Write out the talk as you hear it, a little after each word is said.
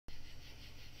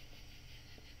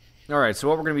Alright, so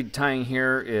what we're going to be tying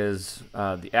here is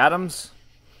the Adams.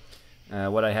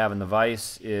 What I have in the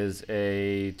vise is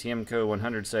a TMCO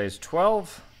 100 size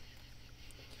 12.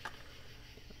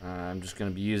 I'm just going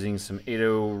to be using some 80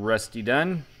 Rusty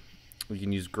Dun. We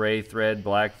can use gray thread,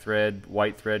 black thread,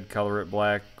 white thread, color it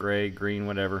black, gray, green,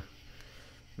 whatever.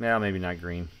 Well, maybe not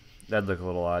green. That'd look a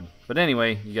little odd. But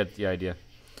anyway, you get the idea.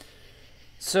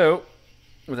 So,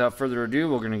 without further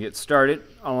ado, we're going to get started.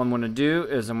 All I'm going to do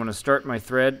is I'm going to start my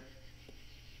thread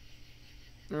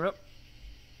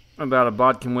about a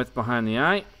bodkin width behind the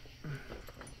eye.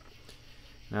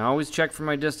 Now I always check for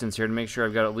my distance here to make sure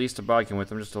I've got at least a bodkin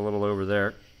width. I'm just a little over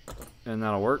there, and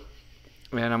that'll work.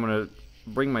 And I'm going to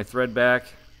bring my thread back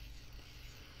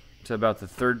to about the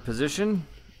third position,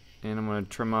 and I'm going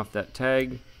to trim off that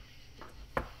tag.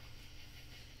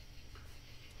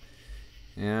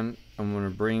 And I'm going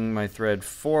to bring my thread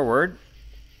forward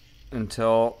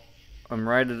until I'm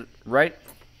right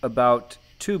about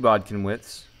 2 bodkin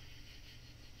widths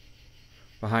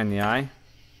behind the eye.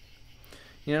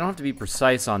 You don't have to be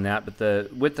precise on that, but the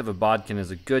width of a bodkin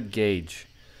is a good gauge.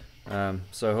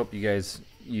 So I hope you guys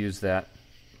use that.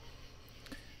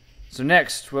 So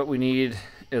next, what we need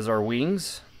is our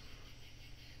wings.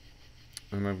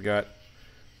 And I've got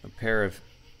a pair of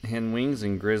hen wings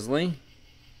in Grizzly.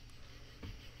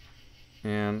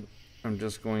 And I'm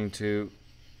just going to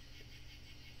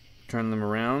turn them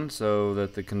around so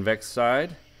that the convex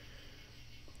side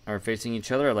are facing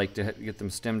each other. I like to get them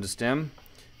stem to stem.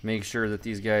 Make sure that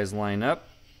these guys line up.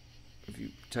 If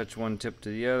you touch one tip to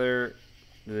the other,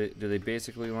 do they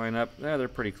basically line up? Yeah, they're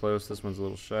pretty close. This one's a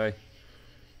little shy.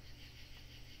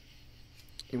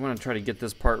 You want to try to get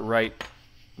this part right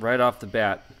off the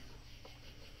bat,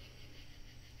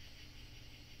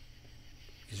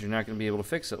 because you're not going to be able to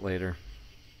fix it later.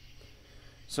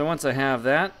 So once I have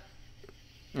that,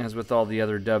 as with all the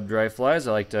other dub dry flies,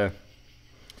 I like to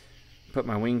put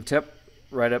my wing tip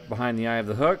right up behind the eye of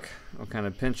the hook. I'll kind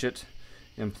of pinch it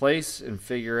in place and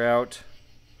figure out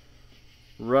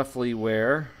roughly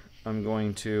where I'm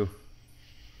going to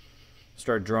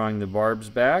start drawing the barbs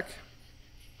back.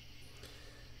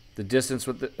 The distance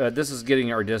with this is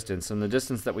getting our distance, and the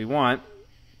distance that we want,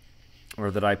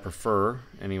 or that I prefer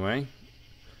anyway.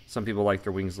 Some people like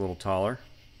their wings a little taller,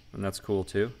 and that's cool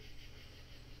too.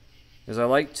 Is I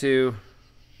like to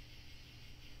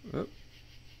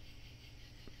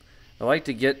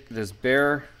get this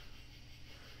bare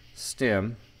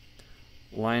stem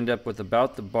lined up with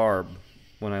about the barb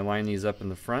when I line these up in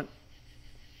the front.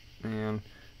 And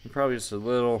I'm probably just a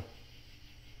little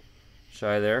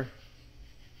shy there.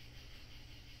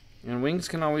 And wings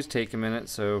can always take a minute,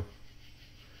 so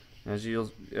as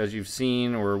you've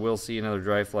seen or will see in other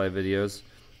dry fly videos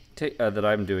that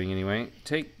I'm doing anyway,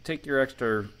 take your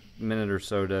extra minute or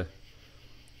so to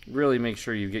really make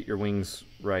sure you get your wings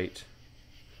right.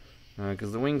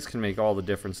 Because the wings can make all the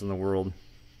difference in the world.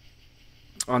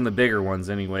 On the bigger ones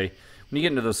anyway. When you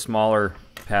get into those smaller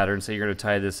patterns, say you're going to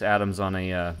tie this Adams on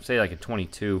a, say like a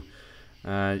 22,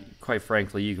 quite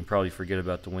frankly, you can probably forget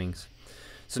about the wings.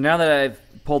 So now that I've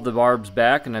pulled the barbs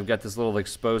back and I've got this little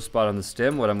exposed spot on the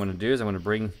stem, what I'm going to do is I'm going to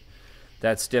bring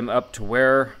that stem up to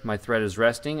where my thread is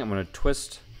resting. I'm going to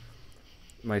twist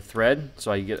my thread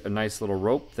so I get a nice little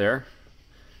rope there.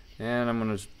 And I'm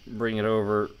going to bring it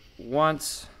over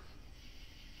once.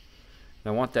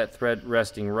 And I want that thread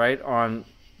resting right on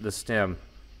the stem.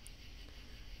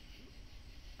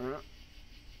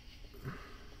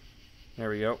 There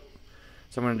we go.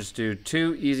 So I'm going to just do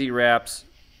 2 easy wraps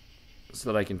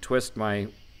so that I can twist my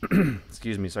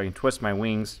excuse me, so I can twist my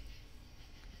wings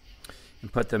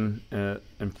and put them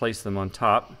and place them on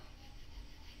top.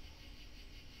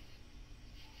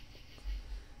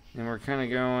 And we're kind of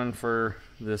going for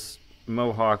this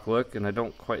mohawk look, and I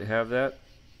don't quite have that.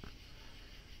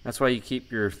 That's why you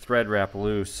keep your thread wrap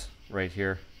loose right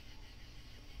here.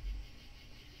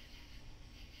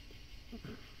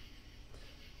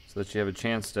 So that you have a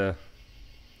chance to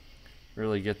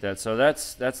really get that. So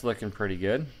that's looking pretty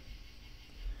good.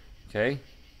 Okay.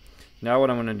 Now what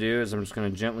I'm going to do is I'm just going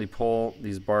to gently pull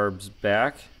these barbs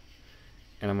back,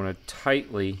 and I'm going to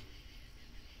tightly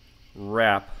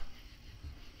wrap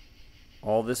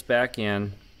all this back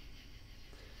in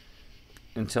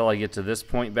until I get to this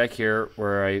point back here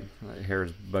where hair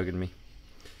is bugging me.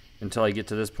 Until I get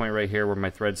to this point right here where my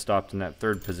thread stopped in that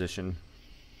third position.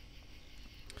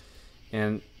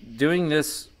 And doing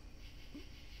this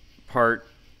part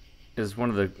is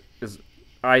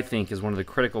I think is one of the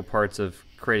critical parts of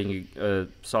creating a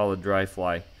solid dry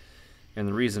fly. And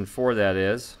the reason for that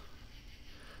is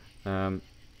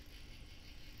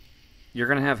you're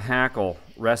going to have hackle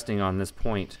resting on this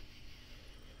point.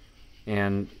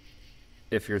 And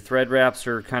if your thread wraps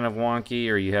are kind of wonky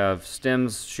or you have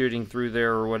stems shooting through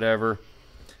there or whatever,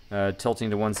 tilting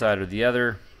to one side or the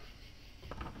other,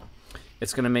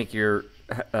 it's going to make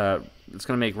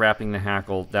wrapping the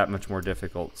hackle that much more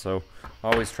difficult. So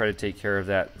always try to take care of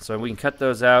that. So we can cut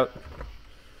those out,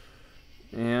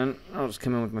 and I'll just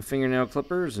come in with my fingernail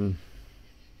clippers, and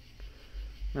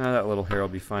that little hair will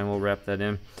be fine. We'll wrap that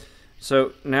in.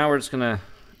 So now we're just going to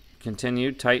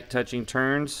continue tight touching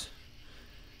turns.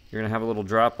 You're going to have a little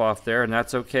drop off there, and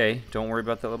that's okay. Don't worry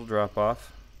about that little drop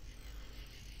off.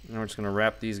 Now we're just going to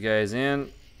wrap these guys in.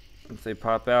 If they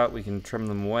pop out, we can trim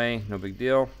them away, no big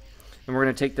deal. And we're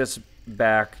going to take this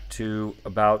back to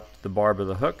about the barb of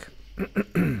the hook.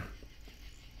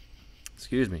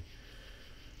 Excuse me.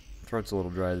 Throat's a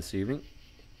little dry this evening.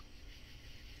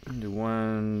 And do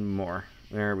one more.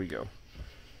 There we go.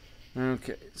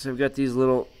 Okay, so we've got these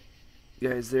little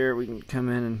guys there. We can come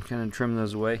in and kind of trim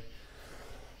those away.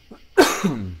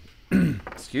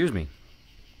 Excuse me.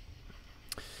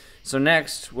 So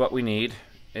next, what we need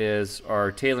is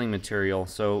our tailing material.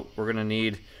 So we're going to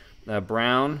need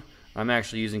brown. I'm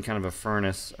actually using kind of a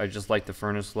furnace. I just like the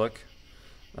furnace look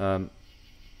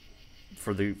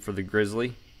for the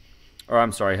grizzly. Or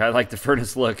I'm sorry, I like the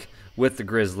furnace look with the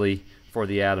grizzly for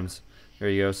the Adams. There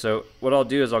you go. So what I'll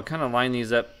do is I'll kind of line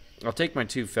these up. I'll take my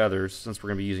two feathers, since we're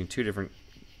going to be using two different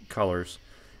colors,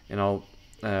 and I'll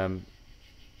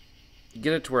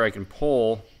get it to where I can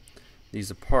pull these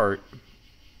apart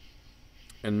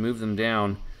and move them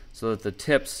down so that the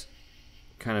tips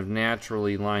kind of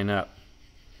naturally line up.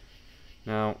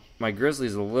 Now my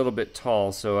grizzly's a little bit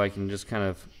tall, so I can just kind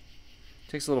of,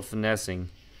 takes a little finessing,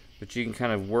 but you can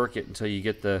kind of work it until you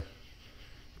get the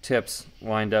tips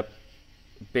lined up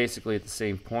basically at the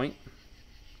same point.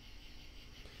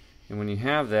 And when you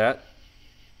have that,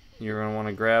 you're going to want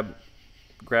to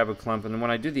grab a clump. And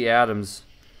when I do the Adams,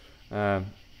 I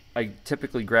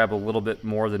typically grab a little bit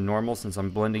more than normal since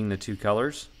I'm blending the two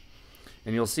colors.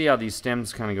 And you'll see how these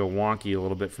stems kind of go wonky a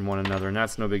little bit from one another, and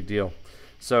that's no big deal.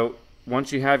 So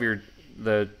once you have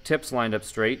the tips lined up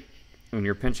straight, and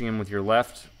you're pinching them with your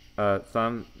left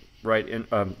thumb,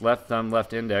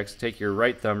 left index, take your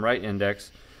right thumb, right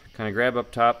index, kind of grab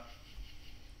up top,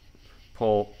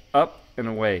 pull up and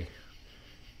away.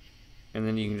 And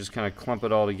then you can just kind of clump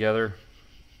it all together,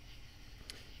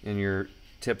 and your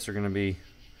tips are going to be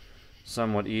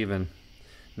somewhat even.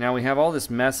 Now we have all this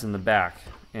mess in the back,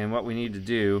 and what we need to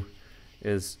do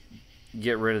is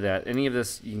get rid of that. Any of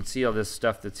this, you can see all this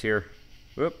stuff that's here.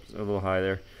 Whoops, a little high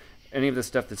there. Any of the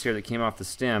stuff that's here that came off the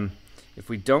stem, if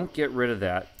we don't get rid of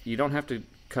that, you don't have to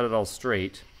cut it all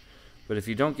straight, but if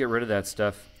you don't get rid of that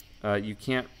stuff, you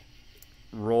can't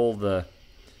roll the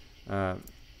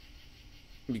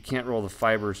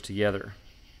fibers together.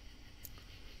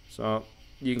 So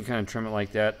you can kind of trim it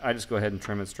like that. I just go ahead and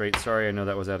trim it straight. Sorry, I know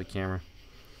that was out of camera.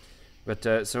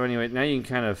 But so anyway, now you can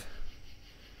kind of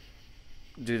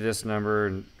do this number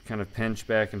and kind of pinch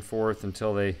back and forth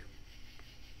until they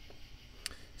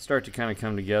start to kind of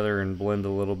come together and blend a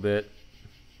little bit.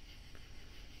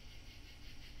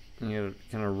 And you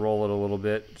kind of roll it a little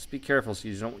bit. Just be careful so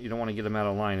you don't want to get them out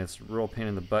of line. It's a real pain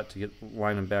in the butt to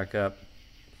line them back up.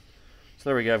 So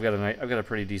there we go. I've got a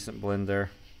pretty decent blend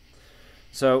there.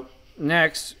 So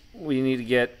next we need to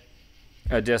get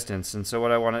a distance, and so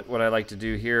what I like to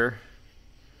do here,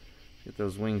 get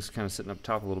those wings kind of sitting up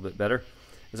top a little bit better,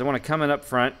 is I want to come in up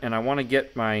front, and I want to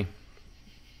get I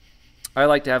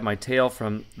like to have my tail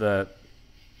from the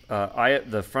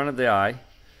front of the eye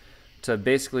to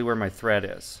basically where my thread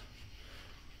is.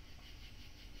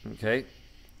 Okay,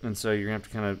 and so you're gonna have to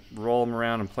kind of roll them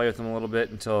around and play with them a little bit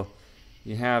until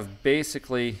you have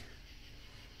basically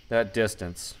that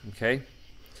distance. Okay,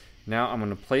 now I'm going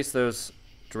to place those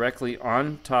directly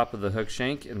on top of the hook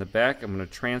shank in the back. I'm going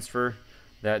to transfer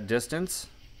that distance.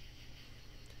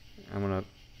 I'm going to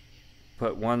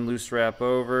put one loose wrap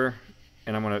over,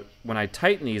 and I'm going to, when I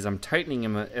tighten these, I'm tightening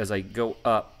them as I go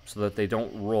up so that they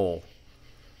don't roll.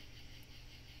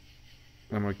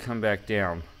 I'm going to come back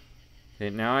down. Okay,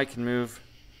 now I can move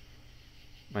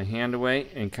my hand away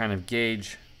and kind of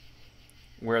gauge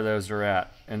where those are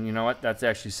at. And you know what? That's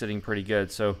actually sitting pretty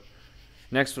good. So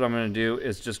next what I'm going to do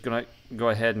is just going to go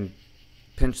ahead and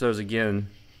pinch those again.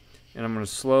 And I'm going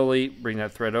to slowly bring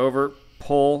that thread over,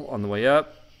 pull on the way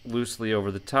up, loosely over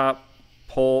the top,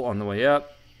 pull on the way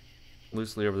up,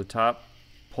 loosely over the top,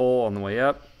 pull on the way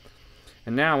up.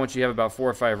 And now once you have about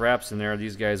 4 or 5 wraps in there,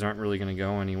 these guys aren't really going to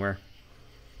go anywhere.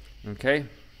 Okay,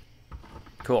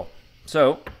 cool.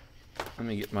 So let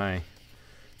me get my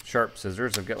sharp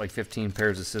scissors. I've got like 15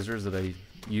 pairs of scissors that I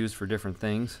use for different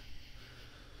things.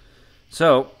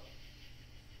 So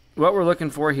what we're looking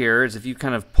for here is if you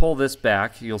kind of pull this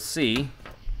back, you'll see,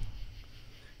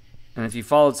 and if you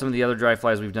followed some of the other dry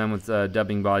flies we've done with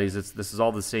dubbing bodies, this is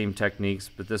all the same techniques,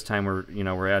 but this time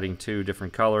we're adding 2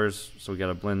 different colors, so we got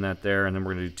to blend that there, and then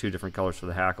we're going to do 2 different colors for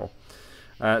the hackle.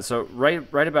 So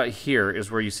right about here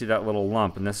is where you see that little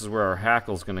lump, and this is where our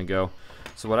hackle is going to go.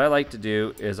 So what I like to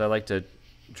do is I like to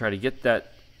try to get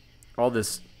that all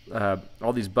these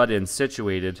butt ends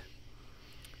situated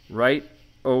right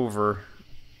over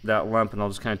that lump, and I'll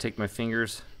just kind of take my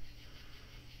fingers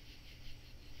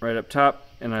right up top,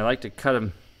 and I like to cut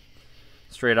them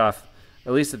straight off,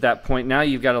 at least at that point. Now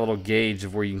you've got a little gauge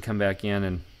of where you can come back in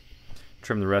and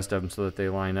trim the rest of them so that they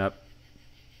line up.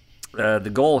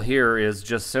 The goal here is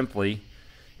just simply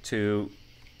to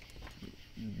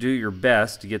do your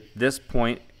best to get this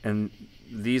point and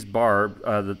these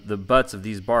the butts of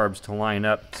these barbs to line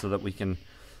up so that we can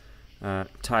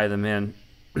tie them in.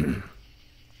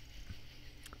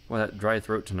 Well, that dry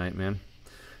throat tonight, man.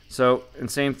 So, and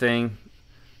same thing,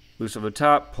 loose over the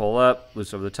top, pull up,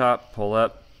 loose over the top, pull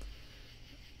up.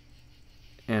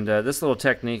 And this little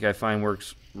technique I find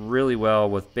works really well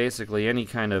with basically any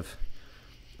kind of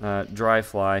dry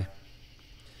fly.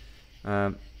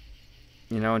 And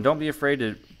don't be afraid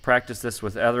to practice this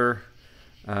with other,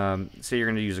 say you're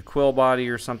going to use a quill body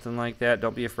or something like that.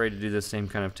 Don't be afraid to do the same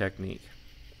kind of technique.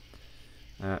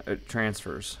 It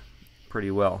transfers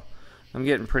pretty well. I'm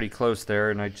getting pretty close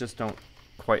there, and I just don't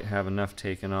quite have enough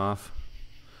taken off.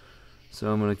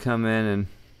 So I'm going to come in and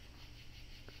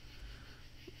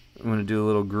I'm going to do a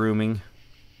little grooming.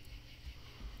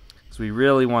 So we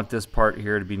really want this part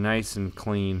here to be nice and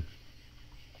clean.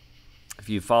 If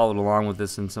you followed along with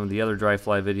this in some of the other dry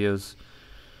fly videos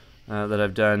that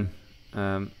I've done,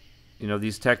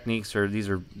 these techniques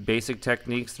are basic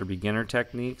techniques, they're beginner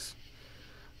techniques,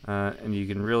 and you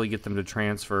can really get them to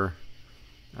transfer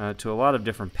to a lot of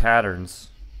different patterns.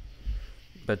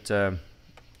 But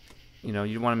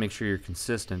you want to make sure you're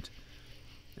consistent,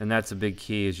 and that's a big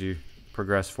key as you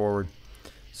progress forward.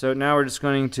 So now we're just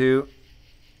going to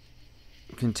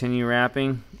continue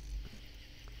wrapping,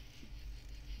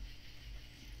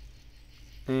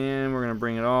 and we're going to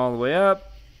bring it all the way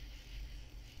up.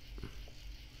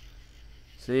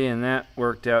 See, and that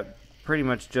worked out pretty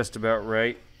much just about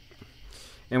right.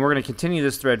 And we're going to continue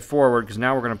this thread forward because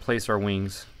now we're going to place our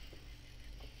wings.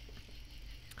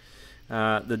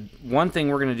 The one thing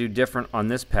we're going to do different on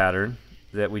this pattern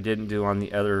that we didn't do on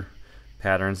the other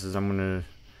patterns is I'm going to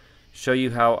show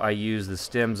you how I use the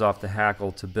stems off the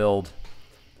hackle to build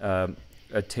a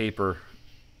taper,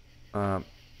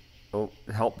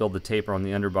 help build the taper on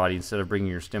the underbody. Instead of bringing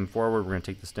your stem forward, we're going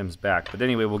to take the stems back. But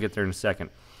anyway, we'll get there in a second.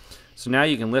 So now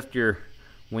you can lift your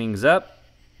wings up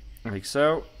like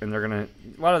so, and they're going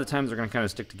to, a lot of the times they're going to kind of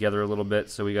stick together a little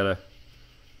bit, so we got to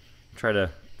try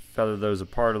to feather those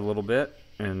apart a little bit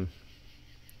and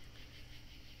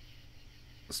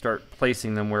start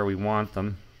placing them where we want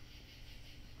them.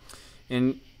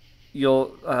 And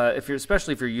you'll,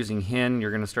 especially if you're using hen,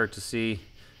 you're going to start to see.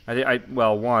 I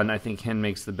think hen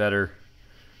makes the better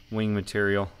wing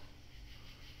material.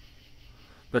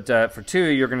 But for 2,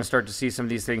 you're going to start to see some of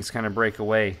these things kind of break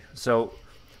away. So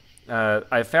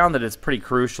I found that it's pretty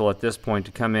crucial at this point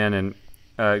to come in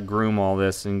and groom all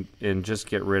this and just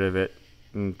get rid of it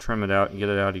and trim it out and get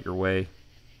it out of your way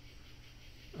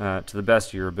to the best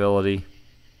of your ability,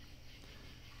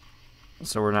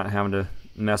 so we're not having to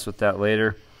mess with that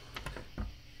later.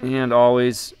 And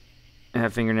always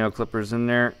have fingernail clippers in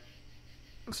there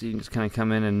so you can just kind of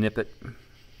come in and nip it.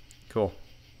 Cool.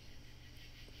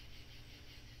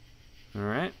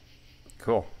 Alright,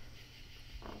 cool.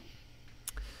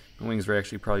 The wings are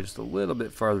actually probably just a little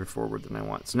bit farther forward than I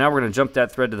want. So now we're going to jump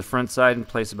that thread to the front side and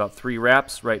place about 3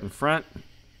 wraps right in front.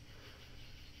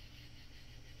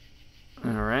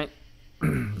 Alright.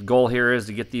 The goal here is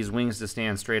to get these wings to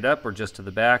stand straight up or just to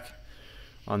the back.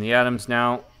 On the Adams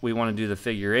now, we want to do the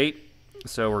figure 8.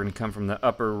 So we're going to come from the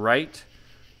upper right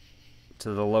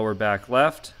to the lower back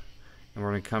left. And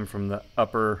we're going to come from the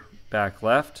upper back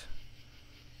left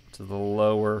to the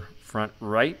lower front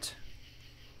right.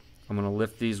 I'm going to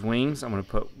lift these wings. I'm going to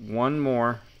put one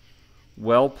more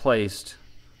well-placed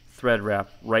thread wrap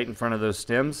right in front of those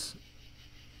stems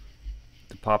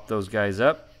to pop those guys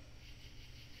up.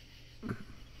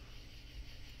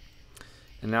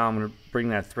 And now I'm going to bring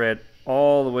that thread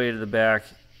all the way to the back.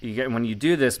 When you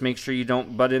do this, make sure you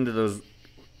don't butt into those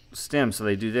stems so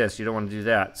they do this. You don't want to do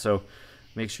that. So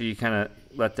make sure you kind of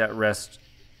let that rest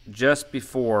just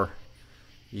before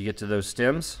you get to those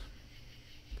stems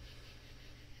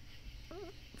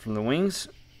from the wings.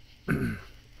 And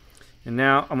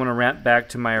now I'm going to wrap back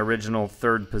to my original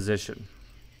 3rd position.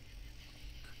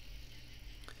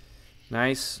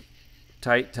 Nice,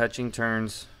 tight touching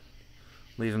turns.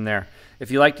 Leave them there. If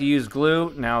you like to use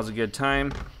glue, now is a good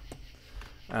time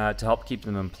to help keep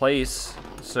them in place.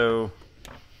 So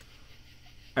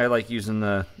I like using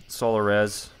the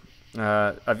Solarez.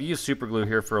 I've used super glue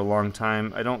here for a long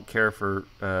time. I don't care for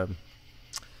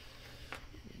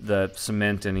the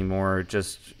cement anymore.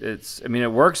 I mean,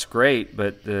 it works great,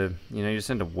 but you know, you just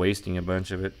end up wasting a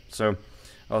bunch of it. So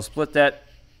I'll split that.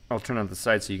 I'll turn on the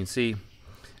side so you can see.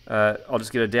 I'll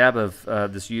just get a dab of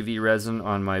this UV resin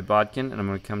on my bodkin, and I'm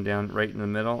going to come down right in the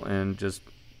middle and just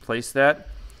place that.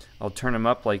 I'll turn them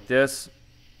up like this,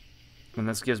 and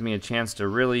this gives me a chance to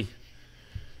really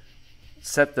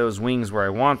set those wings where I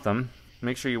want them.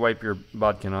 Make sure you wipe your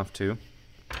bodkin off too.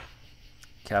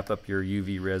 Cap up your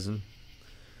UV resin,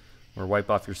 or wipe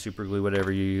off your super glue,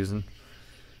 whatever you're using.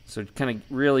 So kind of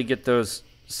really get those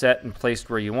set and placed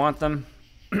where you want them.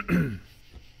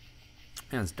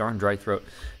 Man, it's darn dry throat.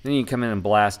 Then you can come in and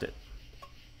blast it.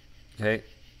 Okay.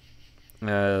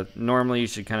 Normally you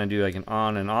should kind of do like an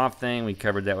on and off thing. We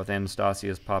covered that with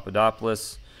Anastasios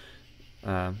Papadopoulos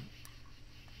on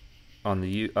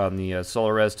the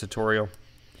Solarez tutorial.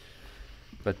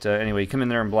 But anyway, you come in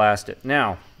there and blast it.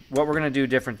 Now, what we're going to do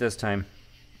different this time.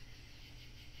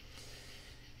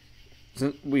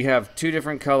 So we have two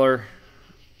different color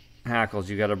hackles.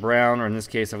 You got a brown, or in this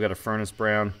case I've got a furnace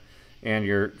brown, and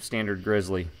your standard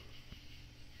grizzly.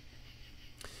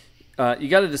 You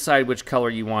got to decide which color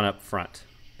you want up front,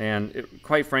 and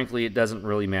quite frankly, it doesn't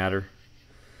really matter.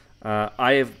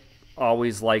 I have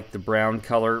always liked the brown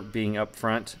color being up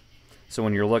front, so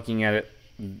when you're looking at it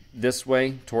this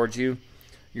way towards you,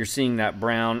 you're seeing that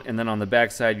brown, and then on the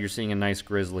back side you're seeing a nice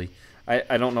grizzly.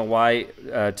 I don't know why,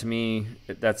 to me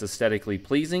that's aesthetically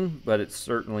pleasing, but it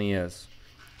certainly is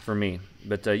for me.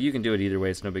 But you can do it either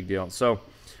way, it's no big deal. So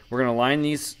we're going to line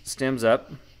these stems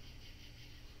up.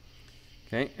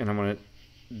 Okay, and I'm going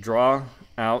to draw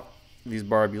out these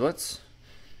barbulates,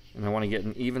 and I want to get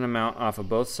an even amount off of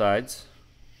both sides.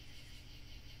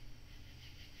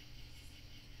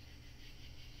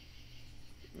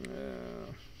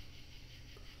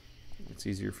 It's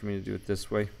easier for me to do it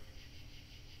this way.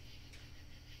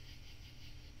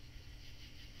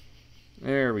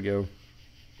 There we go.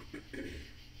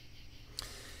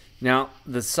 Now,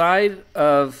 the side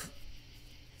of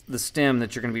the stem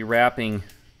that you're going to be wrapping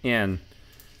in,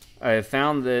 I have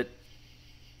found that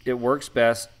it works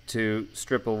best to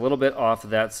strip a little bit off of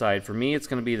that side. For me, it's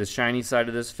going to be the shiny side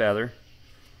of this feather.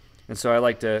 And so I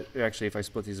like to, actually, if I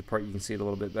split these apart, you can see it a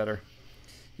little bit better.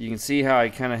 You can see how I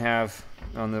kind of have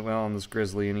on this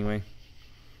grizzly anyway.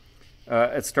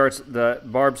 The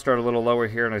barbs start a little lower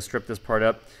here, and I strip this part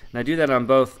up. And I do that on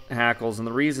both hackles, and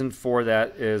the reason for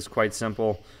that is quite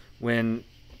simple. When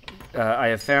I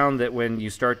have found that when you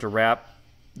start to wrap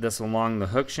this along the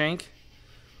hook shank,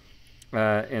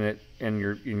 and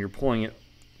you're pulling it,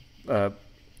 and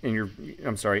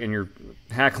you're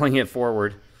hackling it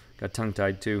forward, got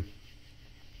tongue-tied too.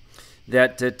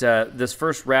 That this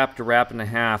first wrap to wrap and a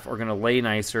half are going to lay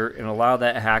nicer and allow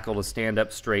that hackle to stand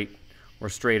up straight or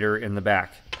straighter in the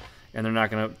back, and they're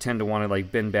not going to tend to want to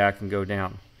like bend back and go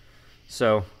down.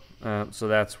 So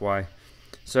that's why.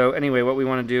 So anyway, what we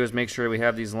want to do is make sure we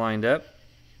have these lined up.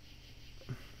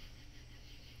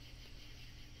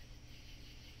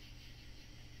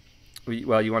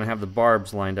 Well, you want to have the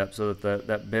barbs lined up so that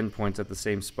that bend point's at the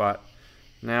same spot.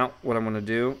 Now, what I'm going to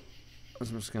do is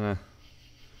I'm just going to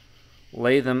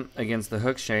lay them against the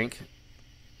hook shank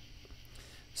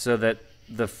so that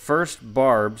the first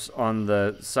barbs on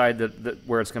the side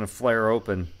where it's going to flare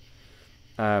open,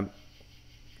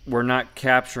 we're not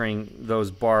capturing those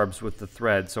barbs with the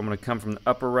thread. So I'm going to come from the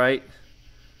upper right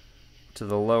to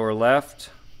the lower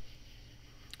left,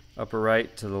 upper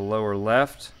right to the lower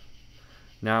left.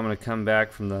 Now I'm going to come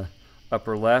back from the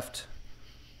upper left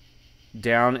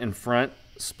down in front,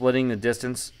 splitting the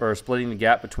distance, or splitting the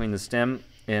gap between the stem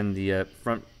and the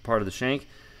front part of the shank.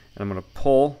 And I'm going to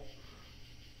pull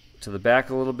to the back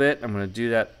a little bit. I'm going to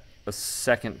do that a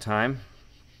second time.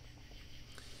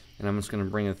 And I'm just going to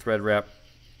bring a thread wrap.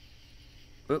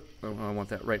 Oop, I want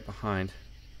that right behind.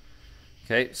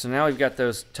 Okay, so now we've got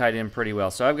those tied in pretty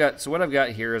well. So what I've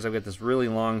got here is I've got this really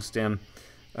long stem,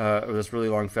 or this really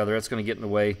long feather. That's going to get in the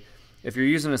way. If you're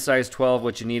using a size 12,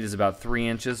 what you need is about 3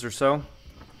 inches or so.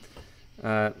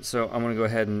 So I'm going to go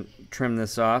ahead and trim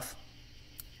this off,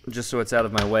 just so it's out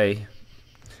of my way.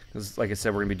 Because, like I said,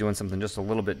 we're going to be doing something just a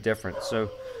little bit different.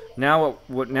 So now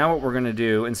what we're going to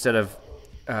do, instead of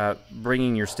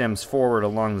bringing your stems forward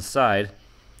along the side,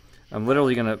 I'm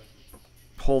literally going to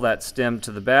pull that stem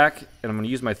to the back, and I'm going to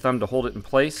use my thumb to hold it in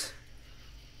place.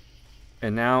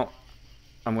 And now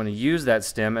I'm going to use that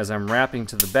stem as I'm wrapping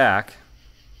to the back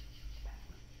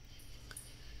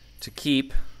to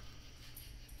keep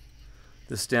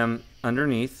the stem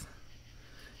underneath.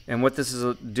 And what this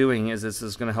is doing is this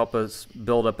is going to help us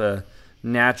build up a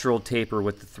natural taper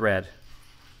with the thread,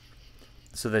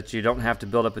 so that you don't have to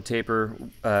build up a taper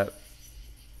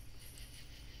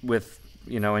with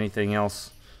anything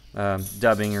else,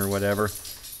 dubbing or whatever.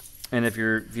 And if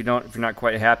you're not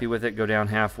quite happy with it, go down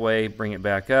halfway, bring it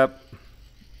back up.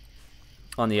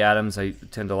 On the Adams, I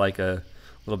tend to like a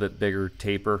little bit bigger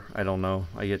taper. I don't know.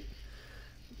 I get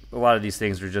a lot of these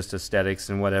things are just aesthetics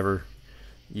and whatever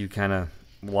you kind of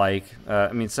like.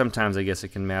 I mean, sometimes I guess it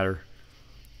can matter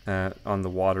on the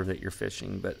water that you're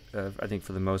fishing, but I think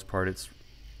for the most part, it's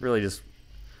really just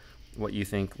what you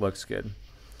think looks good.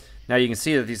 Now you can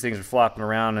see that these things are flopping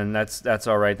around, and that's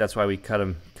all right. That's why we cut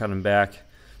them back.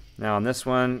 Now on this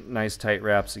one, nice tight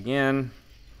wraps again.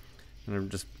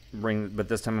 And just but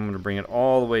this time I'm going to bring it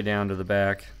all the way down to the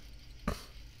back.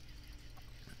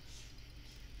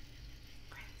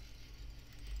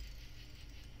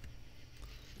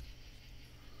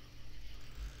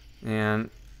 And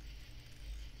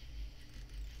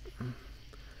I'm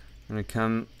going to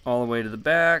come all the way to the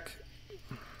back.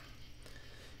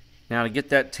 Now to get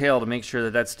that tail, to make sure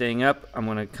that that's staying up, I'm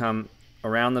going to come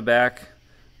around the back,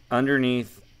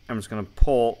 underneath. I'm just going to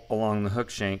pull along the hook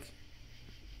shank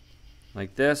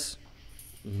like this.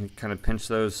 You can kind of pinch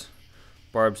those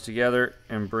barbs together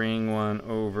and bring one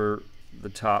over the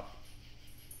top.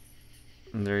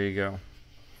 And there you go.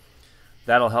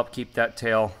 That'll help keep that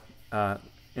tail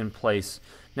in place.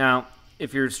 Now,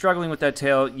 if you're struggling with that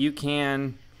tail, you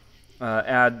can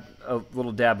add a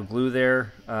little dab of glue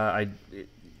there.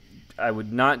 I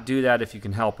would not do that if you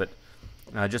can help it,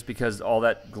 just because all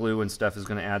that glue and stuff is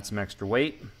going to add some extra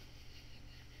weight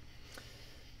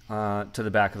to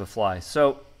the back of the fly.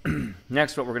 So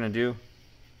next what we're going to do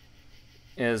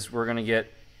is we're going to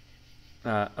get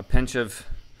a pinch of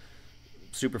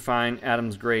superfine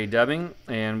Adams Gray dubbing,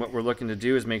 and what we're looking to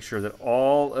do is make sure that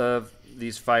all of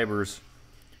these fibers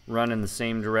run in the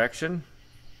same direction.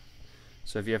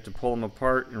 So if you have to pull them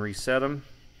apart and reset them,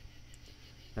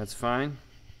 that's fine.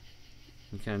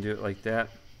 You kind of do it like that.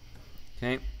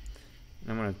 Okay,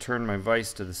 I'm going to turn my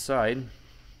vise to the side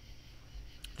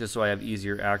just so I have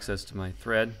easier access to my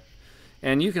thread.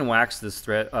 And you can wax this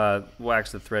thread,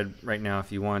 wax the thread right now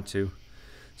if you want to.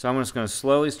 So I'm just going to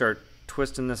slowly start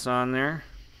twisting this on there.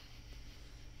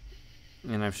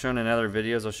 And I've shown in other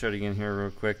videos, I'll show it again here real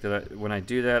quick, that when I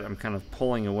do that, I'm kind of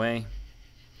pulling away.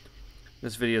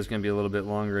 This video is going to be a little bit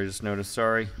longer, I just noticed,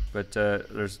 sorry. But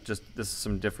this is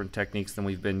some different techniques than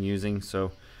we've been using,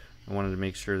 so I wanted to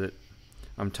make sure that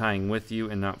I'm tying with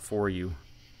you and not for you.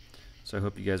 So I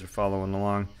hope you guys are following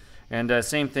along. And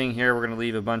same thing here, we're going to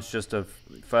leave a bunch just of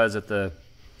fuzz at the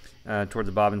toward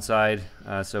the bobbin side,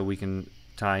 so we can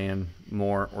tie in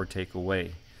more or take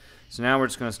away. So now we're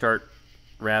just going to start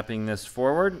wrapping this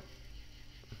forward.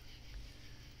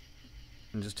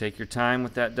 And just take your time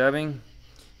with that dubbing.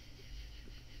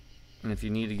 And if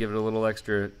you need to give it a little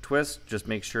extra twist, just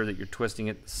make sure that you're twisting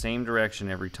it the same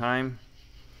direction every time,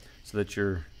 so that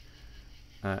you're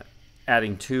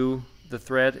adding to the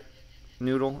thread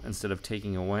noodle instead of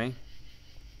taking away.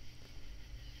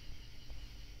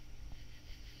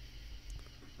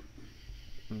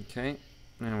 Okay,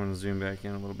 and I want to zoom back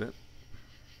in a little bit.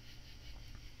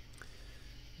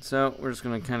 So we're just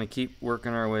going to kind of keep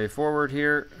working our way forward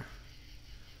here.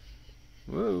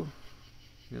 Whoa,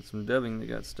 got some dubbing that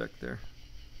got stuck there.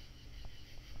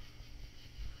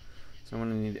 So I'm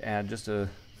going to need to add just a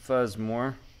fuzz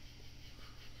more.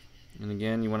 And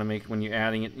again, you want to make, when you're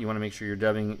adding it, you want to make sure you're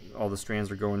dubbing, all the strands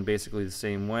are going basically the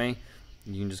same way.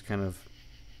 You can just kind of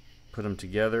put them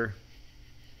together,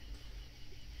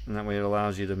 and that way it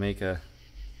allows you to make a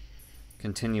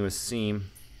continuous seam,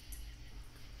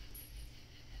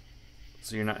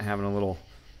 so you're not having a little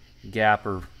gap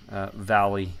or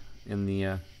valley in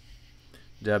the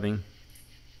dubbing.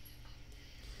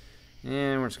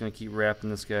 And we're just going to keep wrapping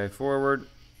this guy forward.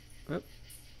 Oop.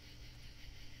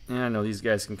 And I know these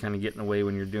guys can kind of get in the way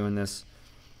when you're doing this,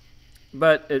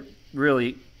 but it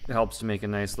really helps to make a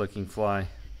nice looking fly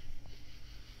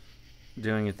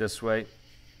doing it this way.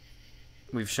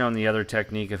 We've shown the other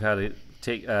technique of how to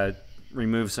take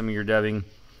remove some of your dubbing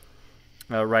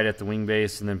right at the wing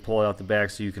base and then pull it out the back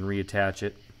so you can reattach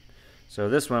it. So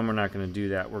this one we're not going to do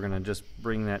that. We're going to just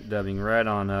bring that dubbing right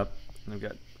on up. I've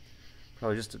got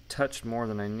probably just a touch more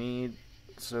than I need,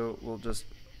 so we'll just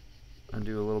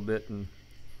undo a little bit and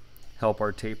help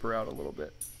our taper out a little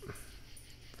bit.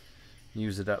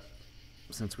 Use it up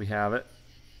since we have it.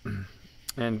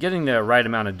 And getting the right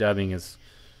amount of dubbing is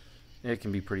it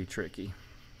can be pretty tricky.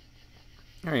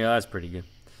 There you go, that's pretty good.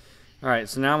 Alright,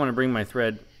 so now I'm going to bring my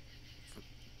thread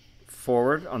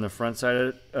forward on the front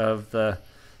side of the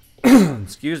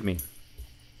excuse me,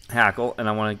 hackle, and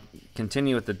I want to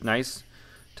continue with the nice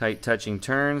tight touching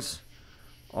turns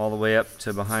all the way up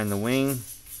to behind the wing.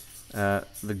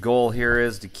 The goal here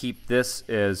is to keep this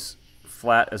as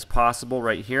flat as possible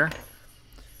right here.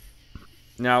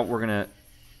 Now we're going to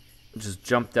just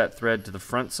jump that thread to the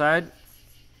front side,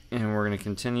 and we're going to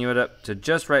continue it up to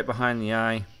just right behind the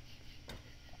eye.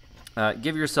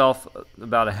 Give yourself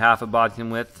about a half a bodkin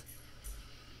width.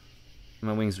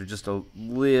 My wings are just a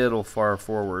little far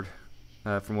forward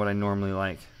from what I normally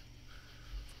like.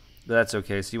 But that's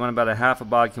okay. So you want about a half a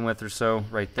bodkin width or so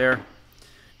right there.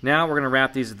 Now we're going to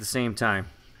wrap these at the same time.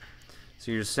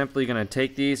 So you're just simply going to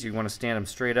take these, you want to stand them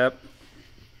straight up,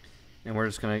 and we're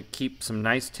just going to keep some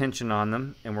nice tension on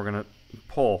them, and we're going to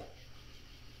pull.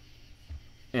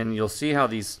 And you'll see how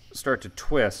these start to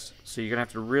twist. So you're going to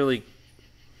have to really,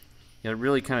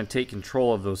 really kind of take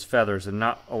control of those feathers and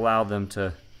not allow them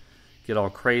to get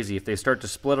all crazy. If they start to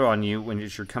split on you when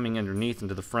you're coming underneath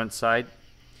into the front side,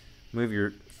 move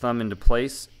your thumb into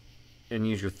place and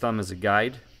use your thumb as a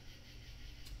guide.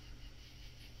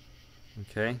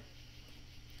 Okay.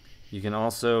 You can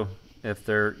also, if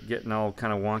they're getting all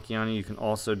kind of wonky on you, you can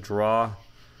also draw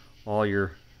all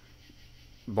your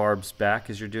barbs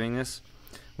back as you're doing this.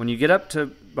 When you get up to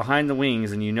behind the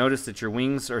wings and you notice that your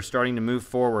wings are starting to move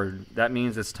forward, that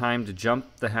means it's time to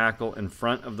jump the hackle in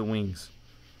front of the wings.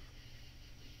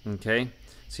 Okay,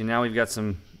 see now we've got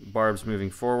some barbs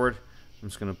moving forward. I'm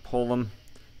just going to pull them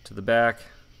to the back,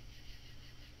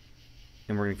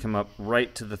 and we're going to come up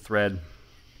right to the thread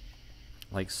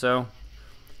like so.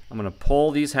 I'm going to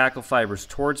pull these hackle fibers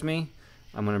towards me.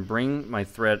 I'm going to bring my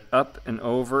thread up and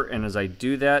over, and as I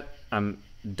do that, I'm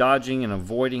dodging and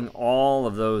avoiding all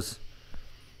of those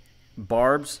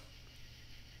barbs,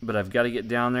 but I've got to get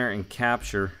down there and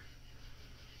capture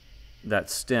that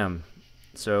stem.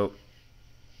 So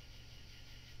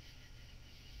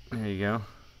there you go.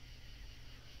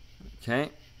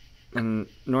 Okay, and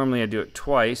normally I do it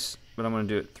twice, but I'm going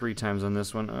to do it 3 times on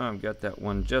this one. Oh, I've got that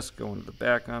one just going to the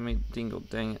back on me. Dingle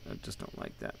dang it, I just don't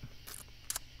like that.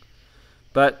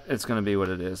 But it's going to be what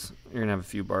it is. You're going to have a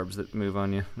few barbs that move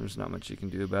on you. There's not much you can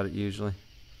do about it usually.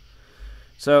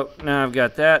 So now I've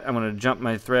got that. I'm going to jump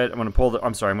my thread. I'm going to pull the,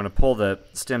 I'm going to pull the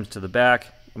stems to the back.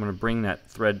 I'm going to bring that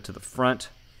thread to the front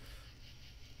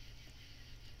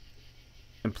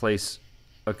and place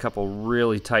a couple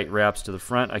really tight wraps to the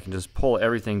front. I can just pull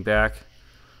everything back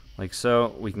like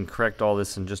so. We can correct all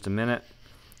this in just a minute.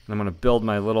 And I'm going to build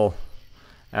my little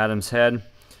Adam's head.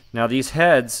 Now these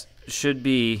heads should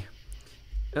be,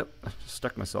 oh,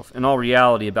 stuck myself, in all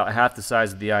reality about half the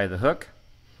size of the eye of the hook.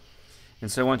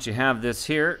 And so once you have this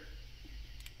here,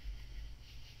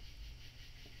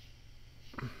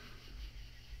 I'm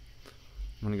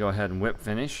going to go ahead and whip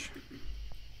finish.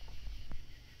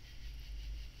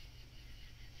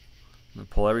 I'm going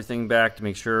to pull everything back to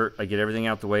make sure I get everything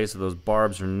out the way so those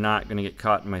barbs are not going to get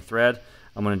caught in my thread.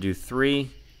 I'm going to do 3,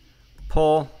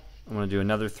 pull. I'm going to do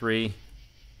another 3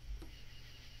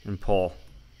 and pull.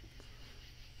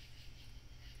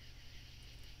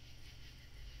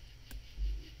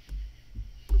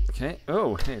 Okay.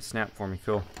 Oh, hey, it snapped for me.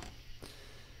 Cool.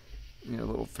 Got a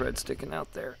little thread sticking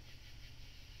out there.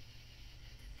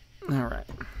 All right.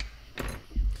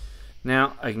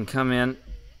 Now I can come in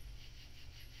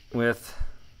with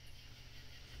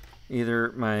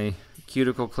either my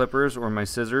cuticle clippers or my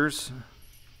scissors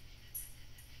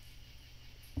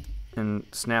and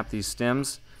snap these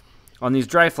stems. On these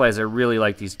dry flies, I really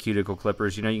like these cuticle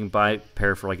clippers. You know, you can buy a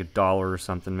pair for like $1 or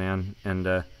something, man,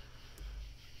 and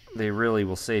they really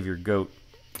will save your goat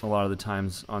a lot of the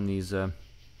times on these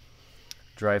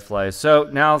dry flies. So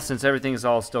now, since everything is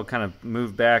all still kind of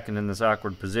moved back and in this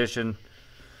awkward position,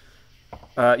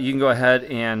 you can go ahead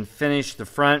and finish the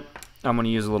front. I'm going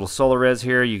to use a little Solarez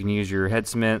here. You can use your head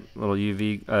cement, little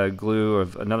UV glue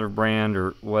of another brand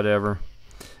or whatever.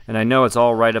 And I know it's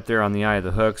all right up there on the eye of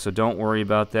the hook, so don't worry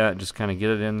about that. Just kind of get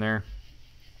it in there.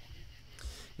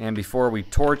 And before we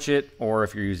torch it, or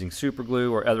if you're using super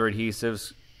glue or other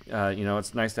adhesives, you know,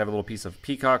 it's nice to have a little piece of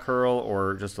peacock herl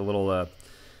or just a little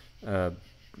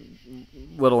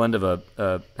little end of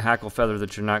a hackle feather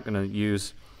that you're not going to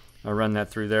use. I'll run that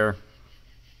through there.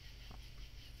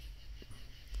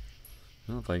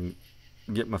 I don't know if I can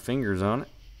get my fingers on it.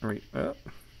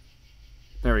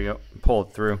 There we go. Pull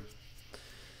it through.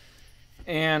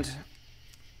 And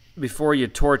before you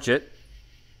torch it,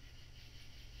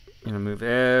 you're going to move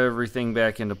everything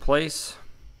back into place.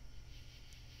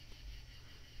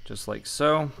 Just like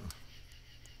so.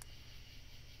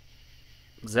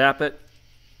 zap it,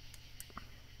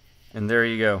 and there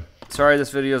you go. Sorry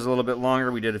this video is a little bit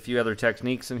longer. We did a few other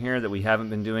techniques in here that we haven't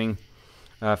been doing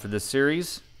for this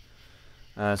series.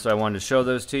 So I wanted to show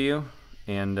those to you.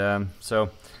 And so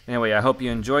anyway, I hope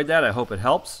you enjoyed that. I hope it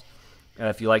helps.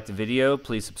 If you liked the video,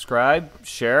 please subscribe,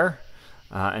 share,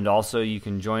 and also you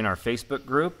can join our Facebook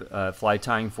group, Fly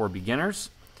Tying for Beginners,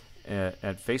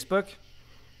 at Facebook.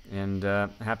 And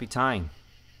happy tying.